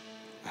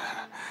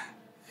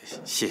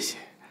谢谢。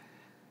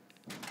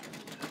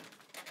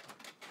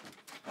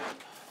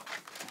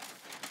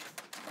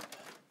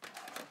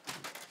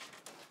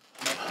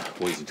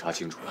我已经查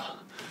清楚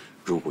了，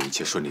如果一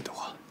切顺利的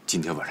话，今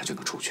天晚上就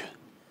能出去。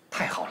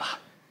太好了，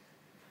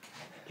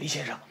李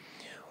先生，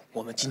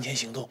我们今天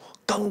行动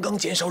刚刚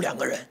减少2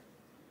个人。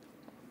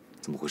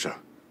怎么回事？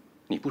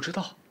你不知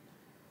道，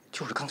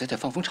就是刚才在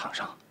放风场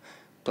上，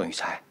段玉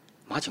才、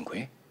马景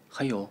奎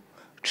还有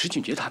池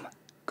俊杰他们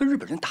跟日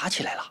本人打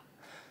起来了。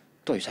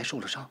段玉才受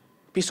了伤，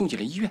被送进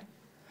了医院。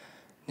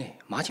那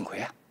马景奎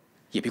啊，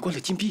也被关了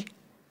禁闭。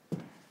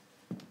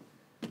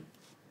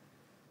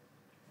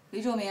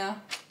李仲明，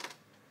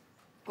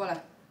过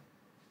来。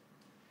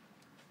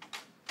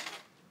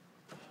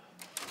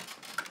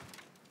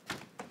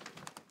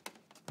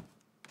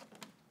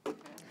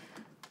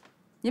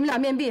你们俩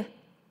面壁。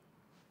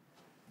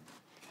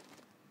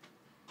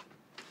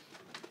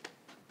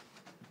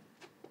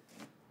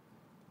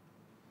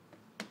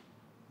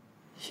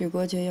许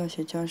国杰要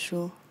写家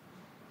书，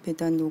被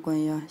单独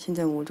关押，现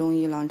在武中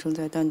一郎正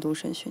在单独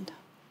审讯他。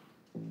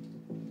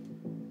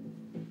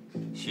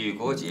许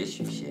国杰，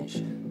许先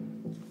生，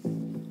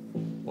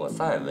我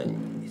再问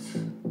你一次，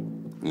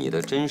你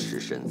的真实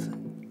身份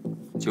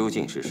究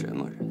竟是什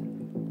么人？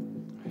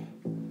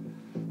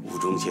吴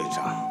中先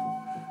生，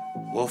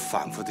我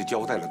反复的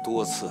交代了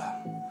多次，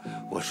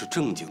我是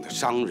正经的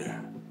商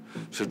人，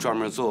是专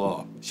门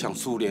做向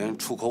苏联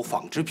出口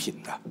纺织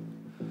品的。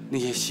那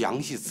些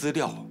详细资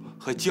料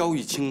和交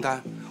易清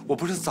单，我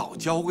不是早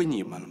交给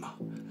你们了吗？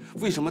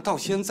为什么到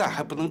现在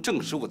还不能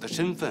证实我的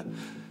身份，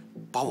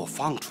把我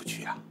放出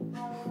去啊？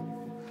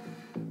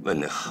问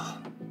得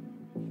好，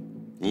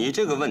你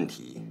这个问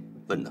题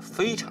问得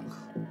非常好。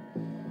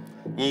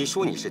你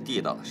说你是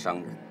地道的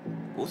商人，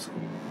不错。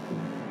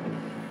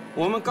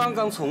我们刚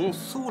刚从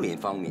苏联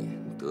方面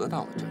得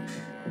到了证实。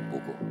不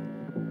过，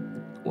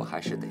我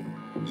还是得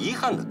遗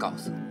憾地告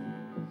诉你，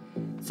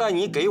在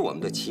你给我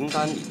们的清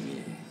单里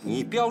面，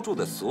你标注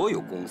的所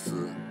有公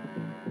司，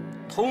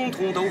通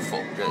通都否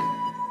认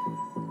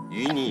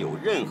与你有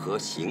任何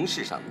形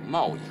式上的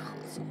贸易合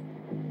作。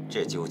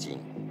这究竟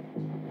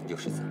又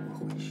是怎么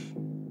回事？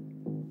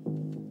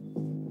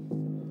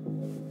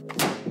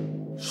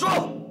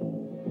说，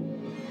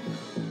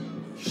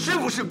是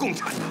不是共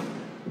产党？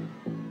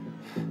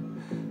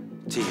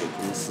这些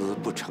公司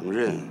不承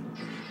认，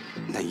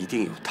那一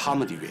定有他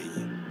们的原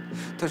因。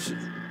但是，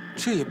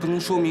这也不能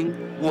说明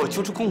我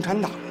就是共产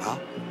党啊，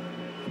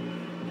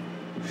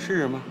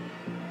是吗？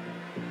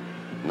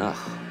那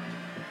好，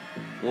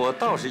我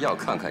倒是要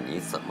看看你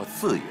怎么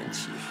自圆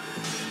其说。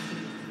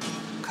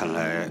看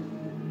来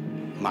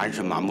瞒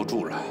是瞒不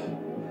住了，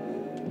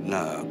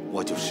那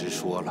我就实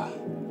说了。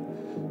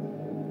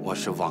我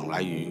是往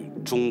来于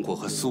中国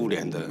和苏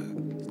联的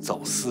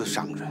走私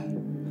商人，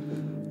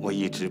我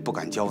一直不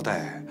敢交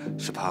代，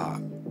是怕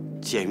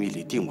监狱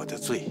里定我的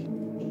罪。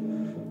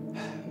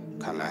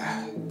看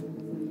来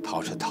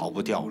逃是逃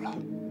不掉了，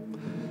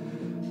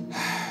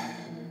唉，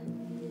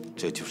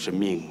这就是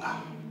命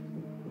啊。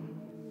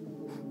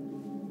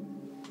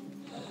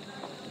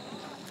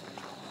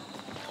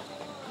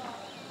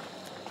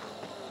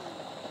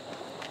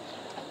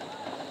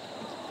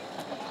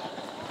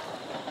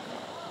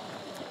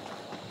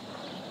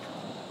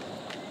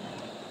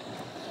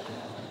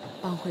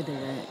帮会的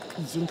人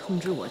已经通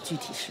知我具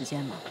体时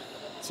间了。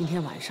今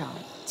天晚上，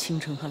青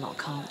城和老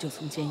康就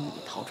从监狱里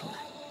逃出来，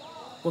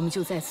我们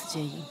就在此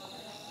接应。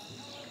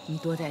你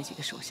多带几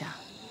个手下，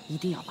一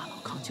定要把老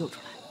康救出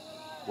来。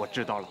我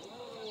知道了。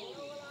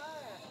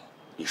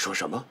你说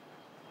什么？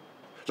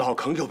老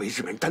康又被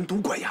日本人单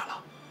独关押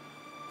了？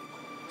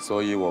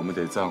所以我们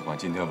得暂缓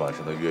今天晚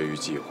上的越狱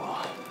计划，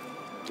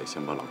得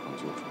先把老康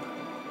救出来。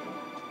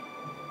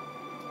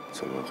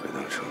怎么会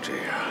弄成这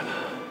样呢？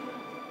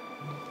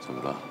怎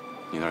么了？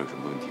你那儿有什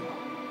么问题吗？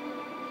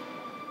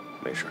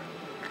没事。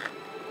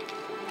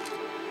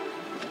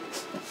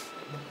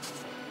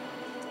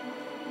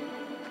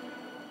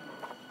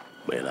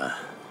美兰，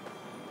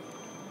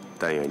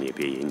但愿你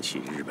别引起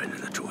日本人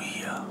的注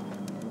意啊！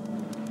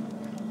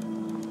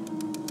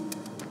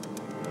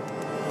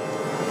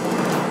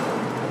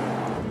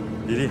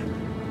李丽，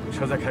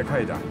车再开快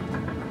一点，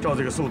照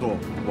这个速度，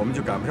我们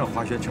就赶不上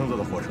华轩乘坐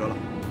的火车了。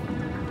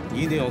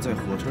一定要在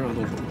火车上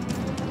动手，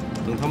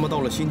等他们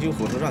到了新京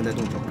火车站再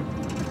动手，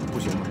不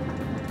行吗？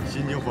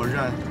新京火车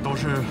站都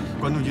是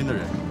关东军的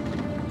人，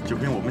就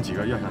凭我们几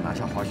个要想拿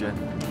下华轩，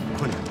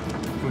困难。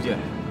朱见，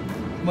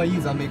万一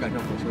咱没赶上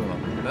火车，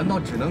难道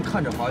只能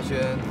看着华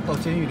轩到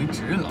监狱里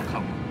指认老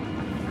康吗？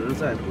实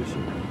在不行，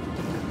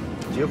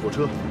劫火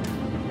车。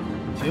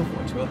劫火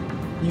车？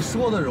你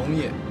说的容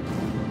易，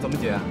怎么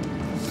劫？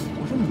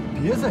我说你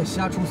别再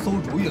瞎出馊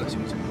主意了，行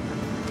不行？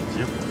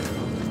劫火车。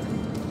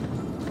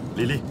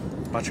李丽，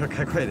把车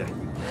开快点。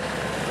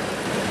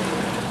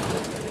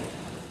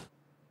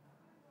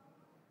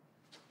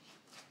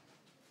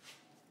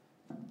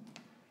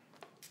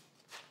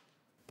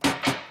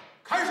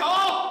开手！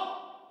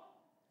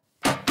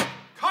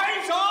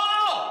开手！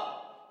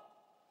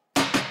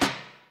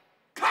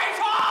开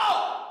手！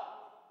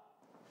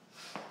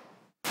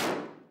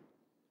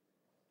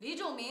黎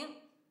仲明，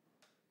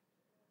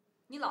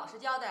你老实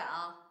交代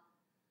啊！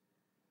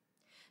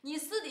你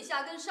私底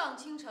下跟尚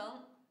倾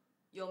城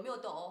有没有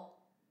斗殴？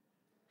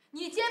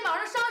你肩膀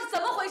上伤是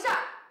怎么回事？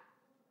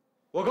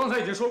我刚才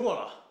已经说过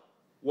了，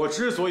我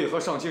之所以和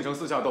尚倾城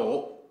私下斗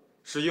殴，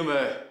是因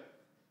为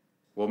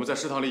我们在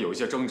食堂里有一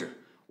些争执。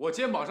我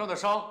肩膀上的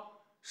伤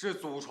是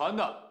祖传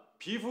的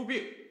皮肤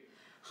病。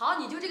好，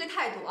你就这个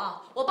态度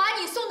啊！我把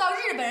你送到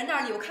日本人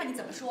那里，我看你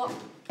怎么说。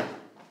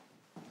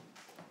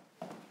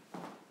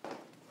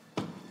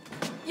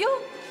哟，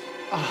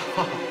啊，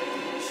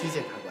徐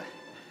检察官，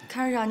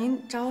看市长，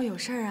您找我有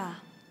事儿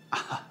啊？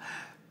啊，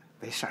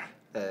没事儿。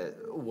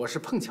我是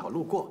碰巧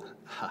路过。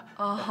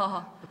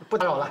哦，不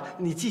打扰了，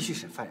你继续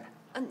审犯人。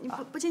你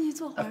不进去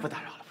坐会儿？不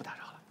打扰了，不打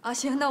扰了。啊，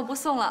行，那我不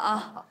送了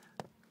啊。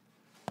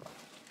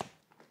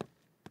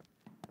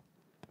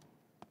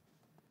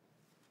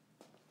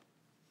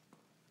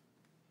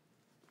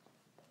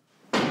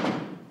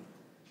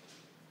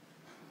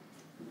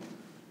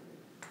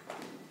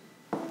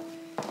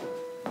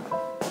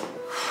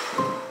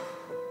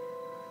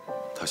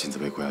他现在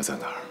被关押在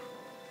哪儿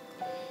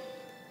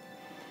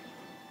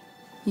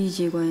？1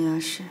级关押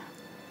室，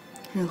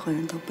任何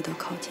人都不得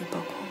靠近，包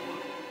括我。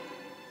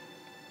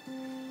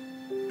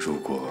如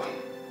果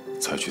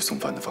采取送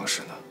饭的方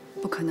式呢？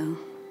不可能，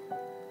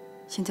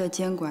现在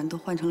监管都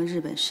换成了日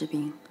本士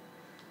兵，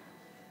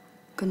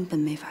根本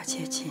没法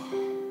接近。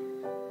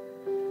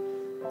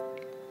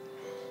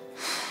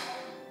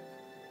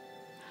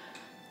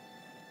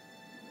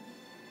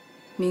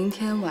明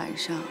天晚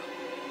上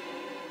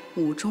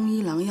，5中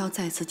1郎要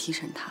再次提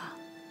审他，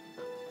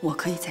我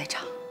可以在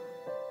场。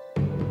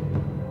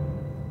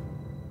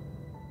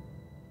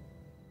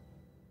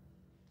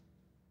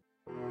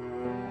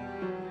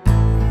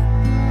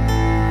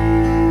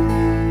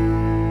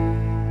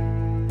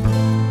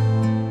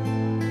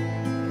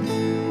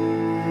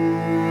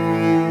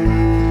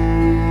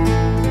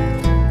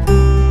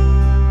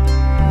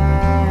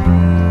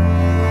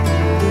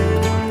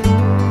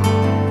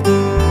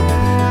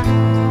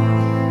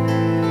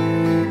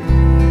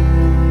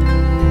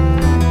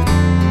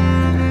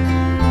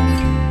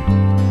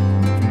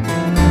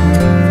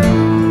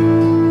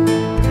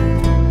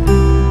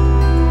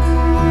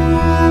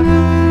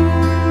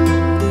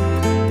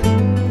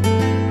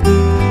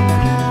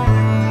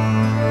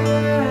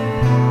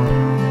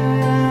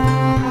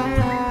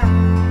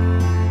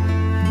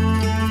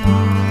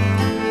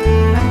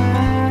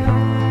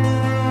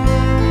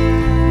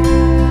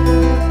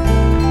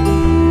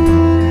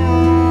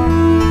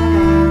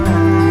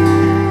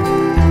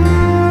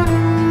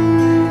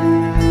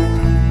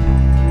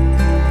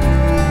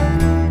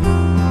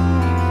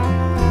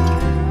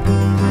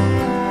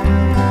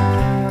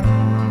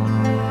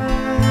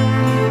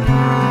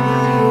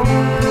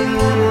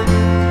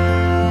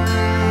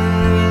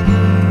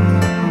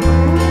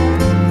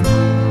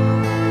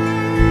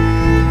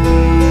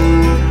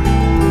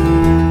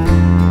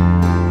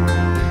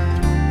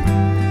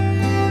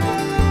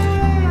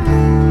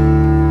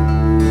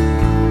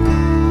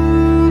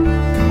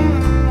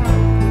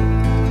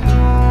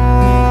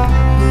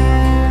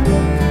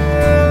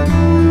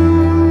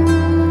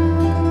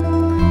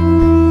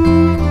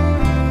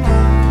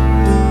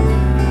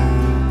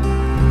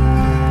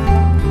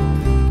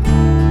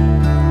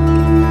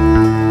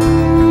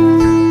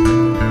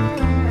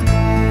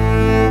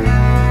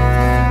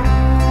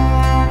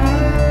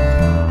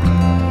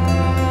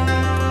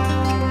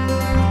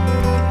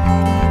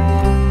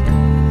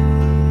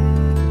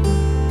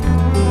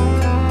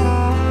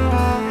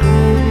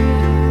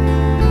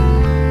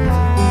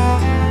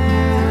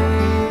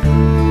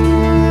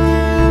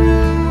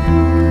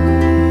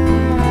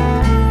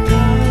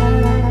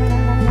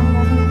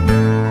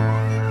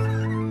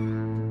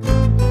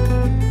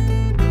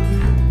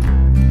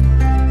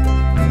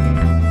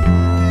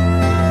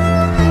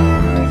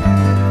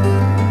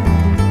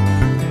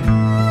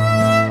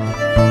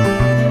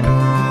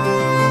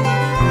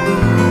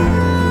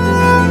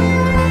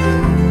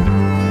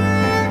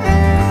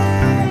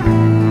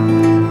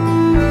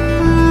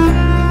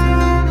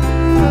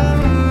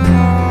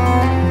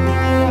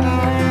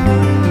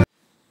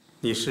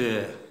你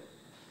是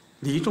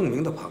黎仲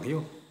明的朋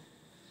友？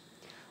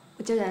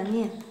我叫杨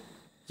念，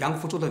杨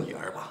福珠的女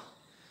儿吧？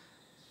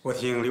我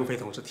听刘飞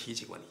同志提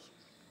起过你。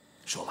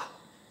说吧，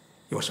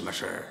有什么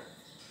事儿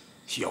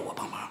需要我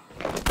帮忙？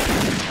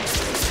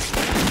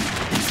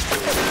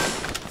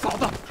嫂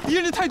子，敌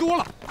人太多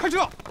了，快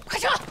撤！快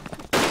撤！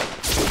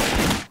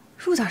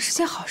入党是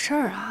件好事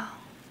儿啊，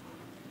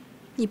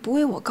你不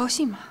为我高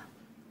兴吗？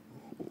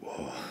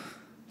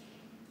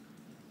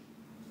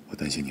我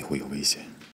担心你会有危险。